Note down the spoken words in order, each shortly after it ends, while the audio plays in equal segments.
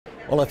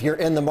Well, if you're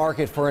in the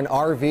market for an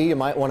RV, you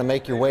might want to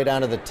make your way down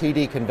to the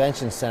TD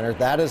Convention Center.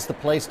 That is the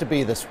place to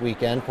be this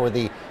weekend for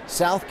the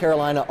South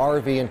Carolina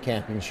RV and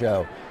Camping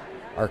Show.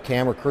 Our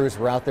camera crews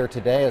were out there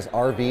today as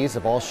RVs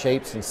of all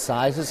shapes and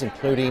sizes,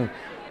 including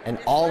an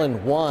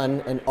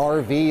all-in-one, an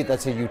RV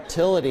that's a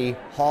utility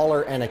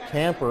hauler and a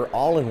camper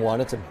all-in-one.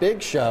 It's a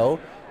big show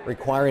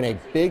requiring a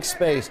big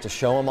space to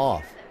show them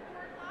off.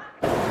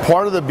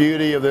 Part of the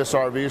beauty of this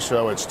RV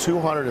show, it's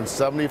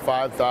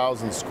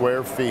 275,000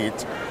 square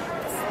feet,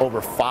 over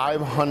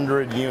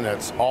 500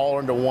 units all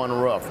under one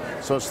roof.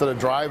 So instead of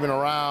driving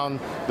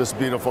around this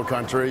beautiful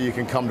country, you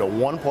can come to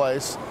one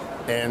place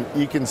and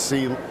you can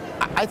see,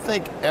 I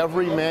think,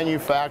 every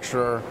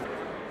manufacturer.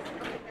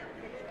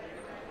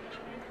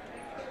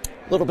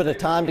 A little bit of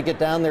time to get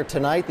down there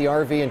tonight. The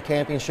RV and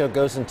Camping Show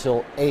goes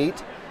until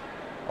 8.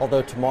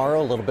 Although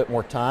tomorrow, a little bit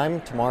more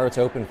time. Tomorrow it's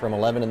open from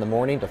 11 in the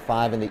morning to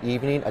 5 in the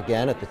evening.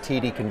 Again, at the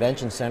TD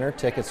Convention Center,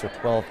 tickets are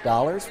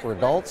 $12 for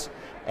adults,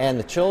 and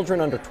the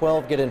children under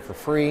 12 get in for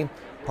free.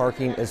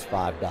 Parking is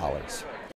 $5.